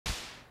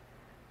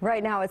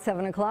Right now at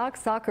 7 o'clock,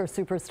 soccer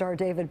superstar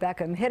David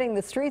Beckham hitting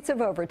the streets of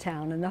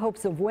Overtown in the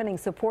hopes of winning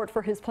support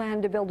for his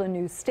plan to build a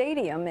new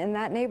stadium in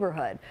that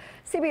neighborhood.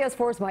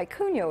 CBS4's Mike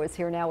Cunho is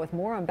here now with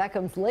more on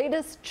Beckham's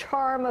latest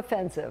charm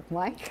offensive.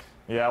 Mike?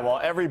 Yeah, while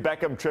every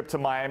Beckham trip to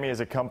Miami is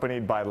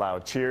accompanied by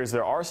loud cheers,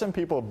 there are some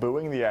people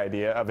booing the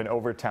idea of an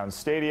Overtown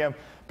stadium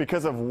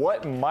because of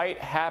what might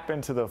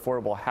happen to the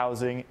affordable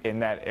housing in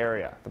that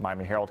area. The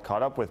Miami Herald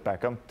caught up with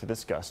Beckham to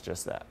discuss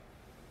just that.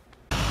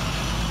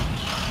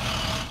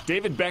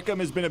 David Beckham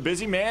has been a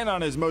busy man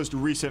on his most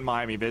recent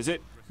Miami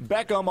visit.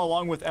 Beckham,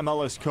 along with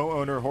MLS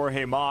co-owner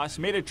Jorge Mas,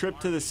 made a trip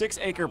to the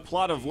 6-acre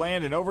plot of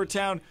land in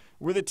Overtown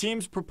where the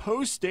team's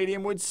proposed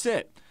stadium would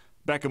sit.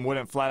 Beckham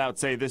wouldn't flat out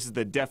say this is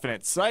the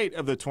definite site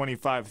of the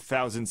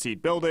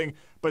 25,000-seat building,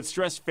 but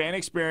stressed fan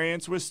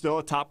experience was still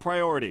a top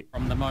priority.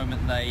 From the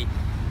moment they,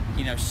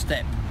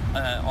 step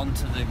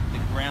onto the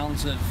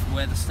grounds of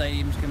where the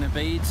stadium's going to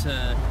be,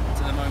 to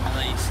the moment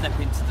they step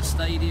into the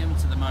stadium,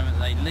 to the moment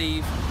they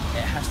leave,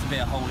 it has to be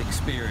a whole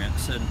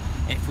experience. And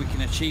if we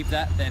can achieve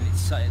that, then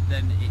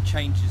it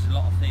changes a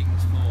lot of things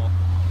for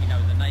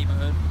the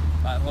neighborhood.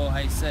 Like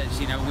Jorge says,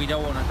 we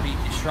don't want to be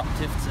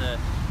disruptive to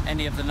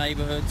any of the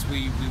neighborhoods.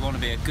 We want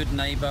to be a good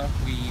neighbor.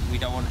 We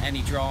don't want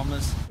any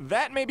dramas.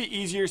 That may be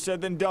easier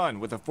said than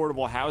done, with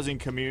affordable housing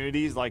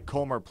communities like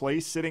Colmer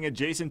Place sitting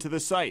adjacent to the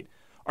site.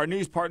 Our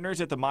news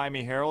partners at the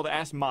Miami Herald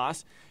asked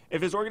Mas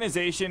if his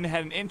organization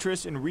had an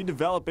interest in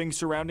redeveloping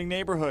surrounding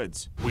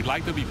neighborhoods. We'd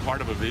like to be part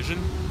of a vision,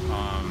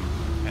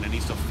 and it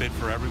needs to fit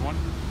for everyone.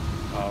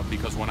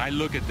 Because when I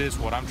look at this,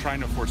 what I'm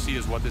trying to foresee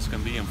is what this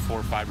can be in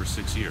 4, 5, or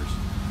 6 years.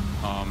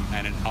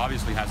 And it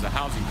obviously has a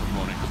housing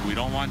component, because we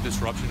don't want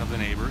disruption of the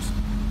neighbors.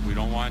 We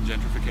don't want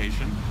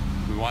gentrification.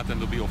 We want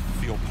them to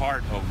feel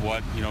part of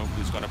what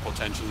is going to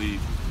potentially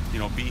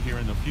be here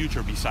in the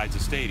future besides the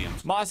stadium.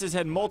 Mas has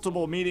had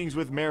multiple meetings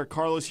with Mayor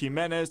Carlos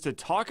Jimenez to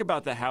talk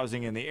about the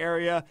housing in the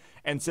area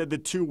and said the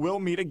two will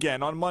meet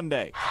again on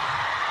Monday.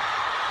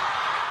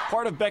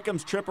 Part of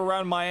Beckham's trip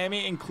around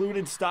Miami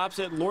included stops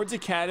at Lourdes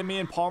Academy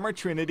and Palmer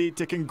Trinity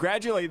to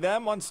congratulate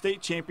them on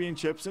state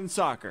championships in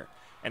soccer.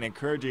 An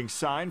encouraging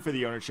sign for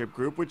the ownership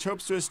group, which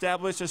hopes to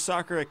establish a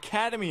soccer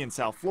academy in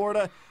South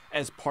Florida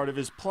as part of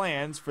his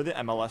plans for the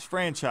MLS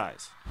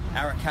franchise.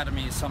 Our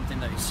academy is something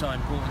that is so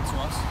important to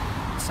us.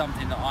 It's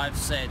something that I've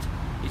said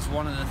is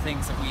one of the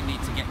things that we need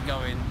to get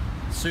going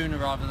sooner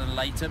rather than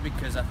later,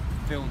 because I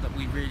feel that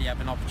we really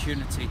have an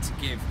opportunity to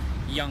give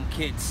young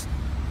kids,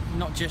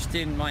 not just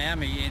in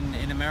Miami,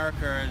 in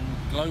America and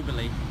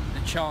globally,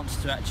 the chance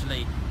to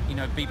actually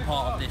be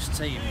part of this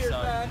team.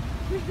 So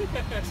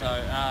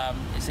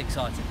it's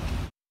exciting.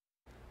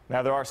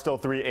 Now, there are still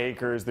 3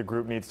 acres the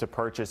group needs to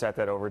purchase at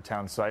that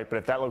Overtown site, but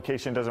if that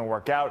location doesn't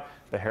work out,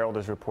 the Herald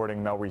is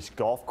reporting Melreese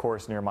Golf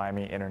Course near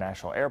Miami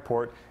International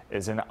Airport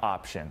is an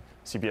option.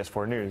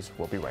 CBS4 News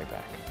will be right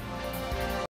back.